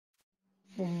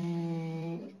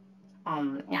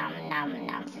Nom nom nom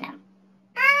nom.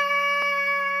 Ah,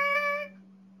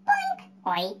 boink.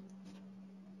 Oi.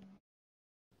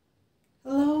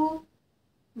 Hello,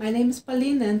 my name is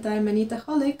Pauline and I'm an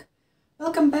eataholic.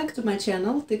 Welcome back to my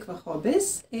channel, Tikva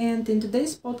Hobbies, and in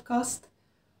today's podcast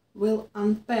we'll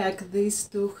unpack these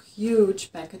two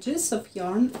huge packages of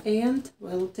yarn and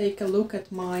we'll take a look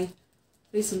at my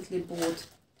recently bought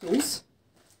tools,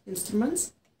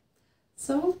 instruments.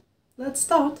 So let's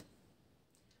start.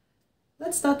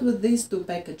 Let's start with these two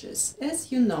packages.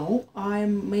 As you know,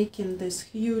 I'm making this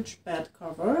huge bed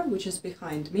cover which is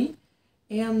behind me,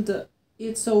 and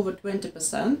it's over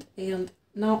 20%, and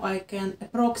now I can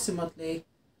approximately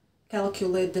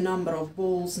calculate the number of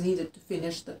balls needed to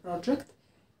finish the project,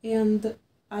 and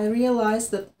I realized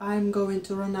that I'm going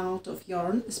to run out of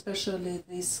yarn, especially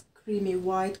this creamy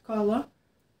white color,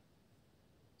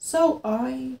 so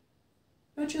I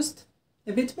purchased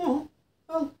a bit more.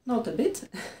 Well, not a bit,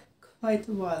 quite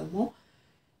a while more,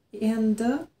 and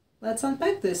let's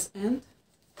unpack this and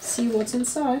see what's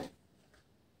inside.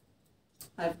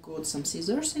 I've got some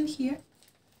scissors in here.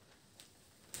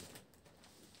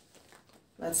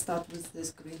 Let's start with this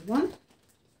green one.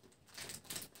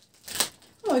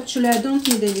 Oh, actually I don't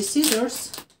need any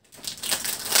scissors.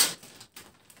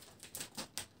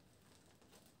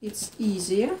 It's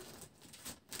easier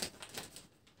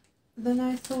than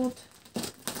I thought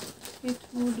it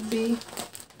would be.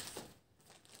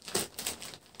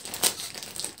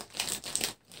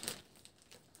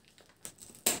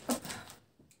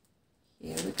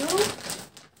 Here we go.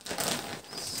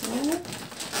 So,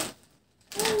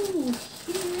 oh,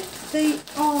 here they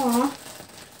are.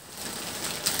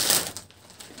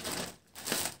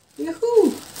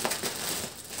 Yahoo!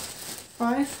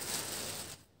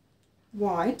 5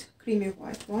 white, creamy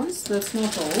white ones. That's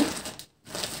not all.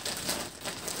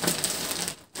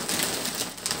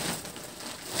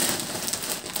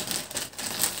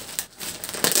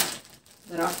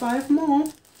 There are 5 more,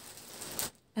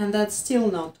 and that's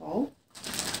still not all.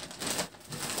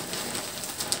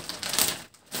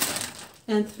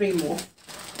 And 3 more.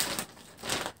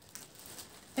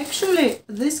 Actually,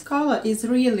 this color is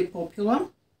really popular.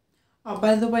 Oh,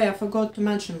 by the way, I forgot to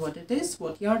mention what it is,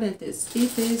 what yarn it is.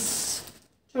 It is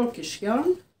Turkish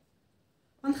yarn,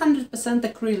 100%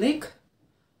 acrylic.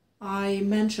 I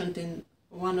mentioned in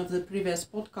one of the previous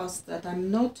podcasts that I'm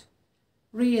not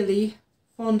really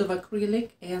fond of acrylic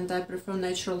and I prefer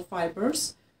natural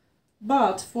fibers.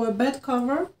 But for a bed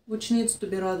cover, which needs to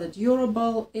be rather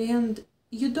durable and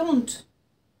you don't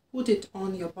put it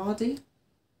on your body,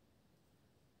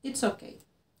 it's okay.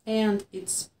 And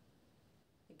it's,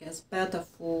 I guess, better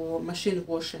for machine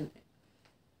washing,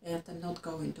 and I'm not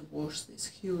going to wash this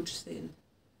huge thing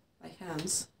by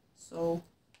hands, so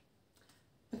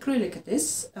acrylic it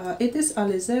is. It is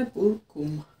Alize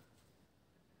Burkum,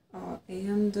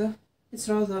 and it's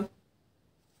rather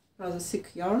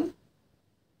thick yarn,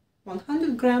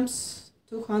 100 grams,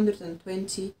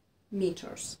 220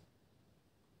 meters.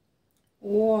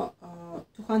 Or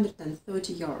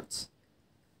 230 yards.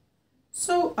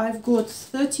 So I've got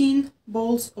 13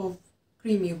 balls of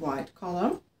creamy white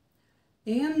color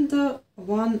and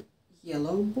 1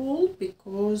 yellow ball,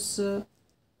 because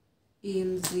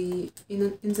in the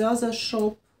other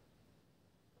shop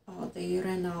they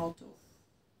ran out of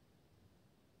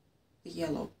the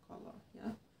yellow color.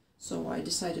 Yeah, so I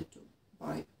decided to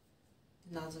buy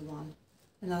another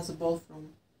ball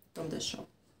from the shop.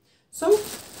 So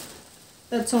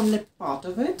that's only part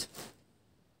of it.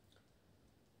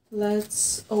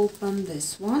 Let's open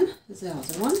this one, the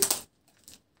other one.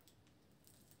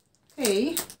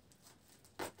 Okay,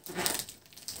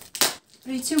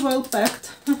 pretty well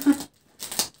packed.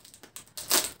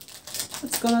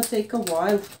 It's gonna take a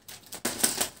while.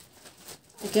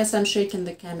 I guess I'm shaking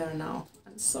the camera now.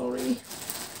 I'm sorry.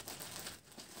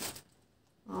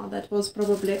 That was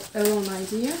probably a wrong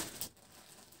idea.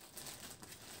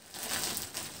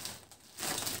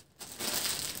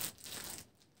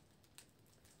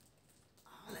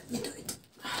 Let me do it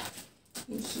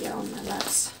in here on my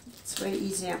laps. It's way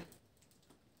easier.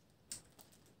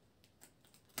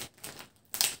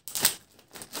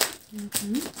 And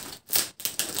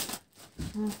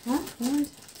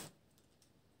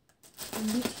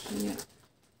it here.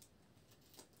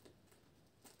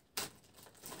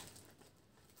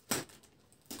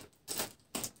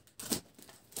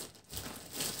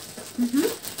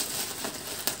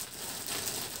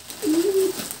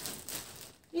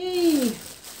 Yay!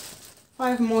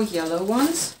 5 more yellow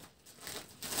ones.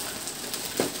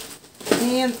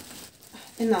 And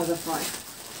another 5.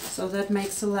 So that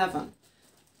makes 11.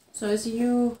 So as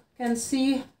you can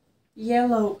see,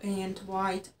 yellow and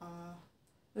white are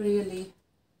really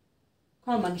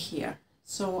common here.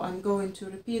 So I'm going to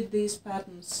repeat these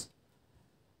patterns.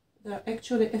 There are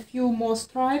actually a few more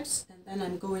stripes, and then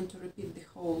I'm going to repeat the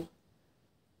whole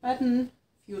pattern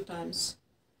a few times.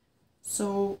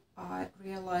 So I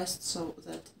realized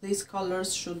that these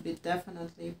colors should be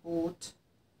definitely bought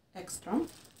extra.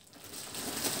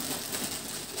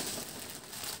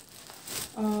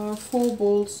 4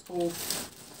 balls of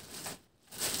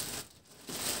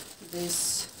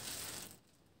this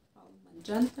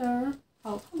magenta,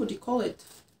 how would you call it?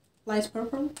 Light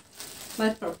purple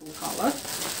color.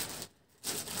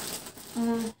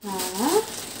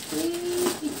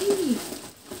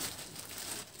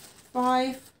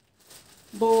 5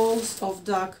 balls of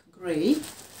dark gray,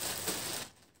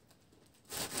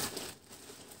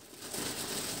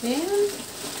 and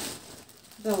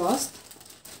the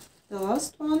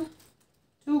last one,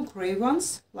 2 gray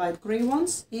ones, light gray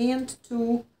ones, and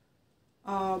 2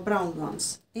 brown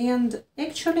ones. And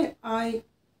actually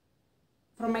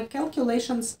from my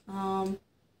calculations,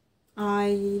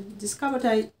 I discovered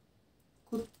I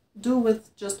could do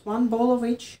with just 1 ball of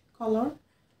each color,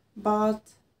 but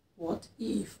what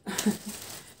if?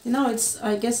 You know,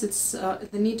 I guess it's the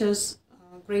knitter's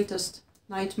greatest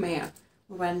nightmare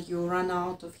when you run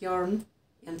out of yarn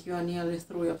and you are nearly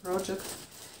through your project.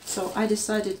 So I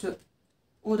decided to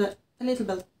order a little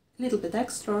bit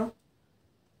extra,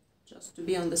 just to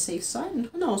be on the safe side, and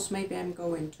who knows, maybe I'm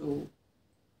going to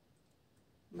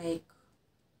make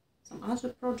some other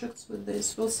projects with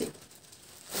this, we'll see.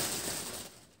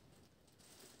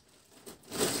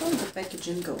 So the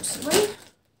packaging goes away.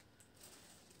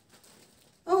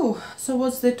 Oh, so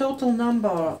what's the total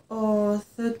number?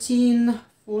 13,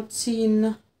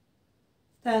 14,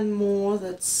 10 more,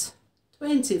 that's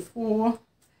 24,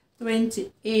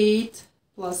 28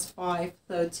 plus 5,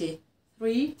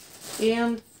 33,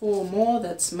 and 4 more,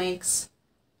 that makes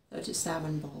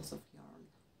 37 balls of yarn.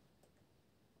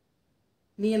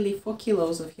 Nearly 4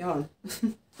 kilos of yarn,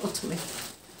 totally.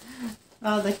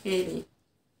 Rather heavy.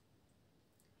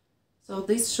 So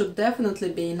this should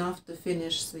definitely be enough to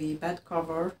finish the bed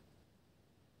cover,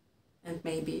 and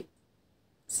maybe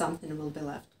something will be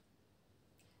left.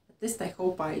 At least I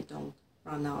hope I don't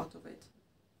run out of it.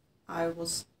 I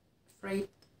was afraid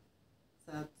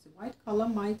that the white color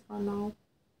might run out.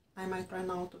 I might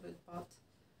run out of it, but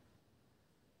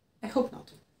I hope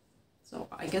not. So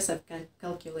I guess I've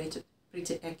calculated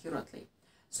pretty accurately.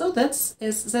 So that's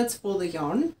for the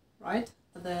yarn, right,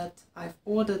 that I've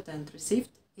ordered and received.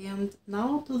 And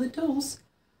now to the tools.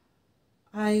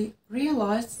 I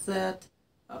realized that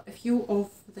a few of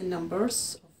the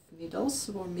numbers of needles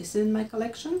were missing in my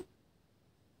collection,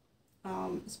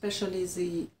 especially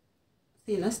the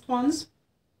thinnest ones.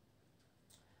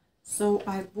 So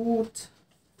I bought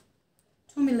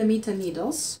 2mm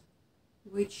needles,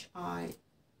 which I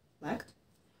lacked.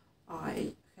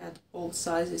 I had all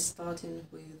sizes starting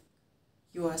with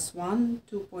US 1,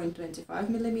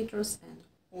 2.25mm, and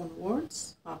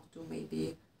onwards up to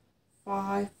maybe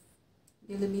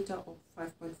 5mm or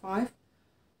 5.5.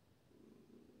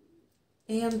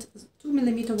 And the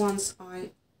 2mm ones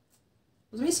I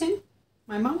was missing.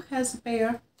 My mom has a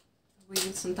pair, we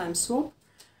sometimes swap,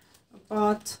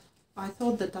 but I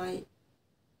thought that I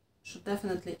should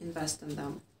definitely invest in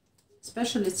them,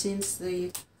 especially since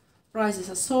the prices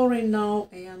are soaring now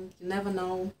and you never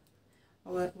know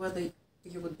whether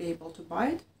you would be able to buy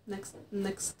it next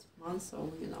month, or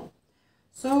you know.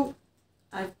 So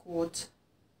I've got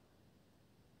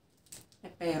a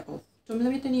pair of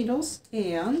 2mm needles,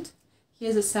 and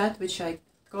here's a set which I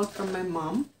got from my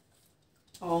mom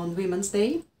on Women's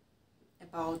Day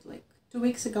about like 2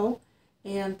 weeks ago,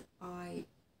 and I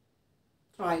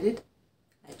tried it.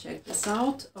 I checked this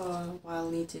out while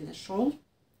knitting a shawl.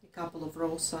 A couple of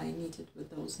rows I knitted with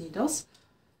those needles.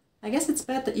 I guess it's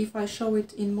better if I show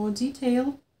it in more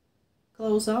detail,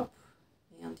 close up,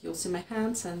 and you'll see my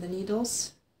hands and the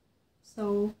needles.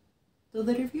 So, to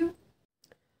the review.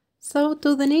 So,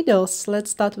 to the needles,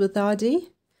 let's start with Addi.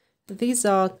 These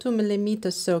are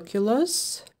 2mm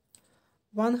circulars,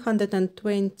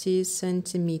 120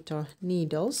 centimeter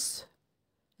needles.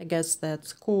 I guess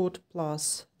that's cord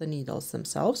plus the needles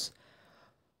themselves.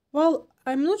 Well,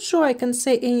 I'm not sure I can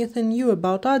say anything new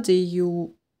about Addi.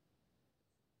 You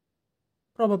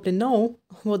probably know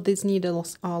what these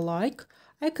needles are like.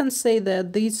 I can say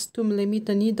that these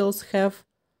 2mm needles have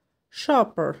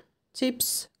sharper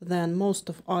tips than most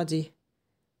of Addi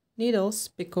needles,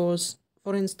 because,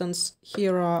 for instance,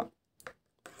 here are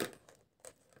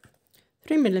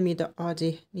 3mm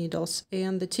Addi needles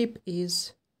and the tip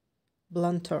is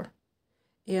blunter.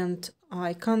 and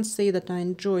I can't say that I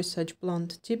enjoy such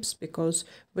blunt tips, because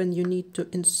when you need to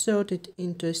insert it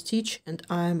into a stitch, and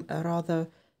I'm a rather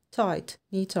tight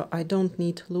knitter, I don't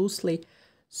knit loosely,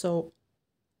 so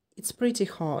it's pretty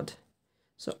hard.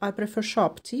 So I prefer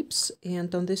sharp tips,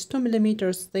 and on these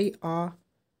 2mm they are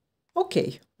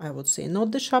okay, I would say.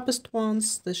 Not the sharpest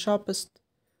ones. The sharpest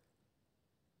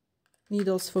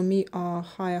needles for me are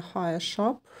higher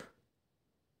sharp.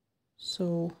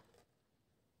 So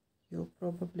you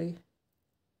probably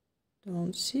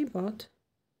don't see, but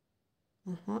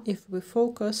if we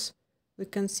focus, we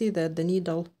can see that the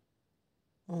needle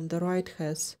on the right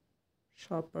has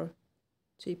sharper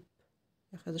tip.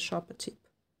 It has a sharper tip.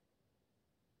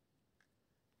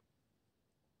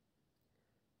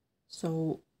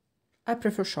 So I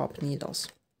prefer sharp needles.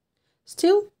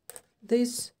 Still,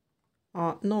 these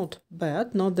are not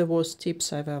bad, not the worst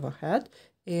tips I've ever had,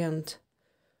 and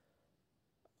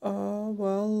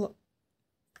well,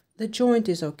 the joint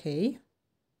is okay.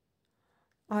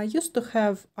 I used to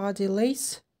have Addi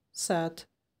lace set.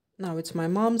 Now it's my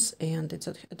mom's and it's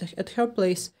at her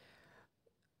place,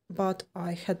 but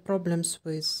I had problems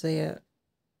with the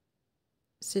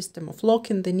system of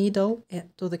locking the needle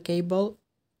to the cable,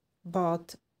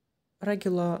 but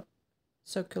regular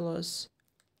circulars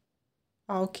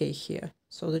are okay here.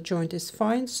 So the joint is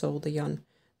fine, so the yarn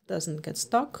doesn't get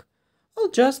stuck. Well,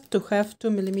 just to have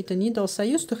 2mm needles, I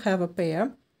used to have a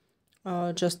pair,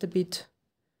 just a bit,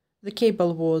 the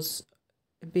cable was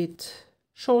a bit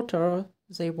shorter,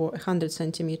 they were 100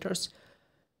 centimeters,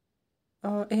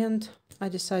 and I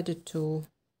decided to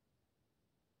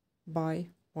buy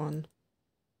one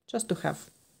just to have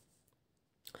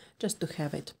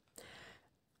it.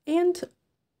 And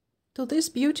to these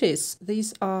beauties,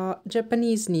 these are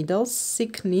Japanese needles,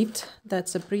 Seeknit,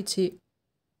 that's a pretty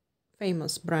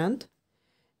famous brand,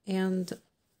 and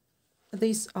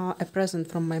these are a present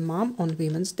from my mom on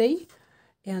Women's Day.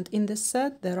 And in the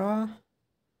set there are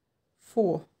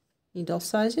 4 needle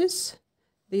sizes.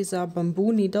 These are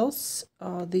bamboo needles,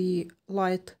 the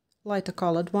lighter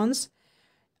colored ones,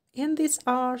 and these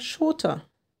are short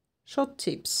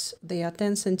tips. They are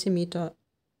 10 centimeters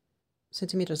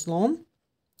long,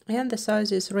 and the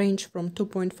sizes range from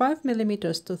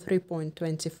 2.5mm to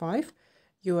 3.25,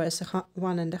 US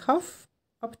 1.5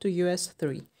 up to US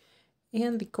 3.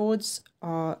 And the cords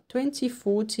are 20,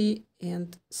 40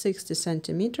 and 60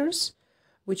 centimeters,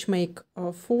 which make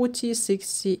 40,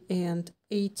 60 and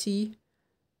 80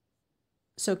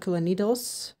 circular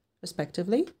needles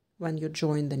respectively when you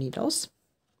join the needles.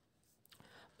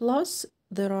 Plus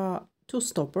there are 2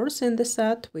 stoppers in the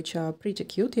set, which are pretty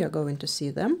cute. You're going to see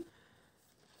them.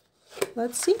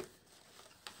 Let's see.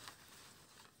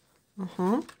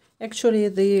 Actually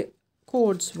the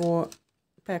cords were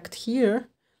packed here,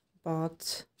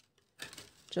 but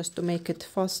just to make it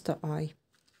faster I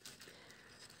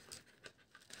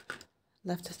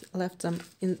left them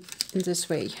in this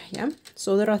way. Yeah,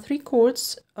 so there are 3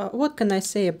 cords. What can I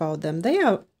say about them? They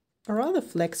are rather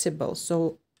flexible,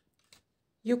 so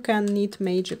you can knit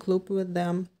magic loop with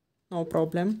them, no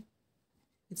problem.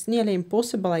 It's nearly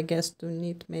impossible, I guess, to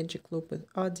knit magic loop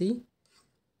with Addi.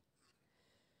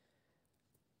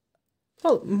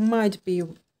 Well, might be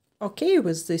okay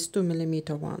with these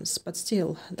 2mm ones, but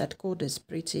still that cord is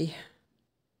pretty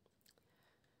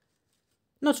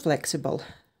not flexible.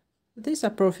 These are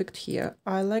perfect here.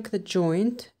 I like the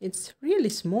joint, it's really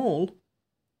small,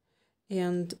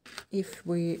 and if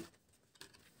we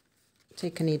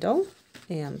take a needle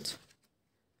and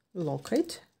lock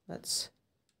it, let's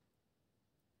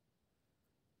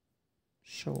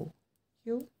show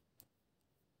you.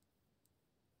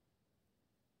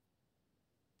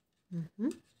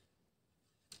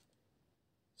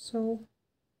 So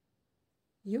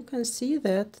you can see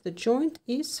that the joint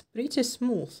is pretty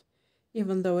smooth,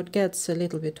 even though it gets a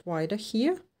little bit wider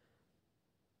here.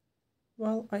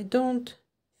 Well, I don't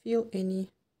feel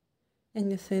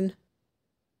anything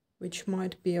which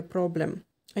might be a problem.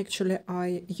 Actually,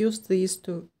 I used these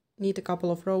to knit a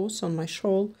couple of rows on my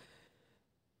shawl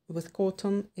with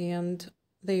cotton, and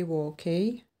they were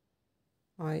okay.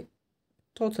 I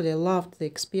totally loved the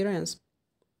experience.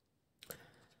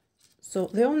 So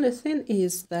the only thing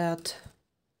is that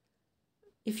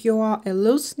if you are a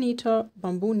loose knitter,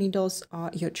 bamboo needles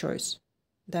are your choice,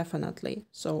 definitely.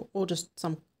 So, or just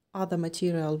some other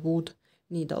material, wood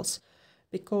needles,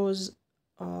 because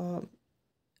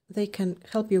they can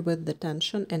help you with the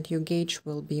tension and your gauge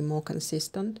will be more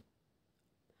consistent.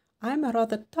 I'm a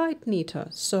rather tight knitter,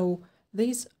 so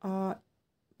these are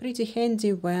pretty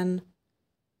handy when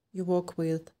you work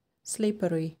with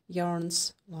slippery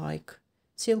yarns like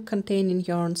silk containing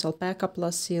yarns, alpaca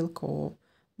plus silk or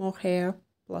mohair.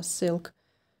 plus silk.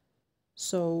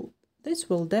 So this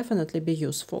will definitely be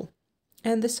useful.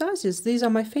 And the sizes, these are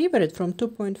my favorite, from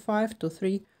 2.5 to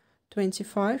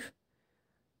 3.25.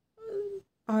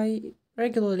 I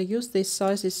regularly use these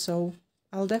sizes, so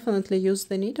I'll definitely use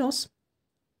the needles.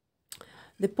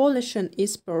 The polishing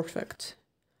is perfect.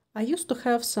 I used to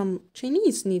have some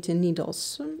Chinese knitting needles,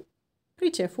 some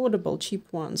pretty affordable, cheap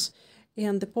ones,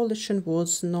 and the polishing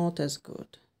was not as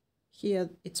good. Here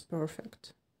it's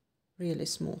perfect, really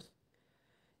smooth.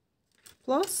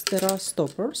 Plus there are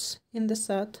stoppers in the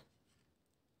set,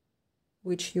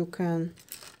 which you can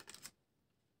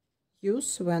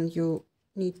use when you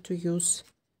need to use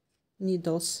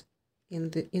needles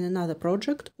in another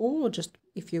project, or just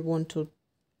if you want to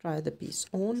try the piece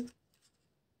on.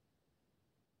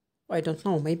 I don't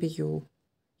know, maybe you're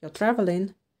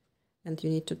traveling and you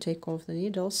need to take off the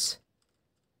needles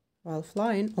while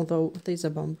flying, although these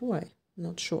are bamboo, I'm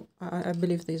not sure. I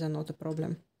believe these are not a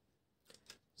problem.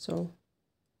 So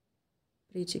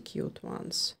pretty cute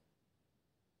ones.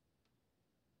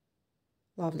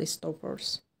 Lovely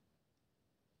stoppers.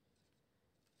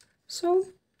 So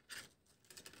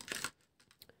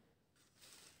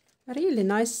a really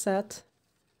nice set.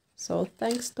 So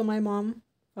thanks to my mom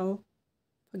for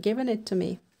giving it to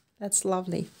me. That's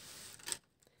lovely.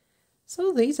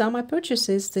 So these are my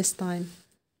purchases this time.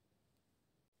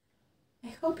 I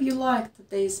hope you liked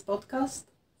today's podcast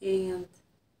and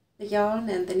the yarn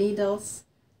and the needles.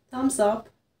 Thumbs up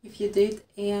if you did,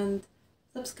 and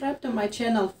subscribe to my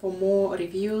channel for more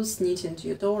reviews, knitting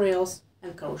tutorials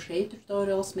and crochet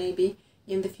tutorials maybe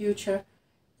in the future,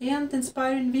 and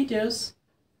inspiring videos.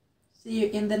 See you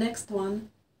in the next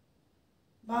one.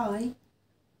 Bye!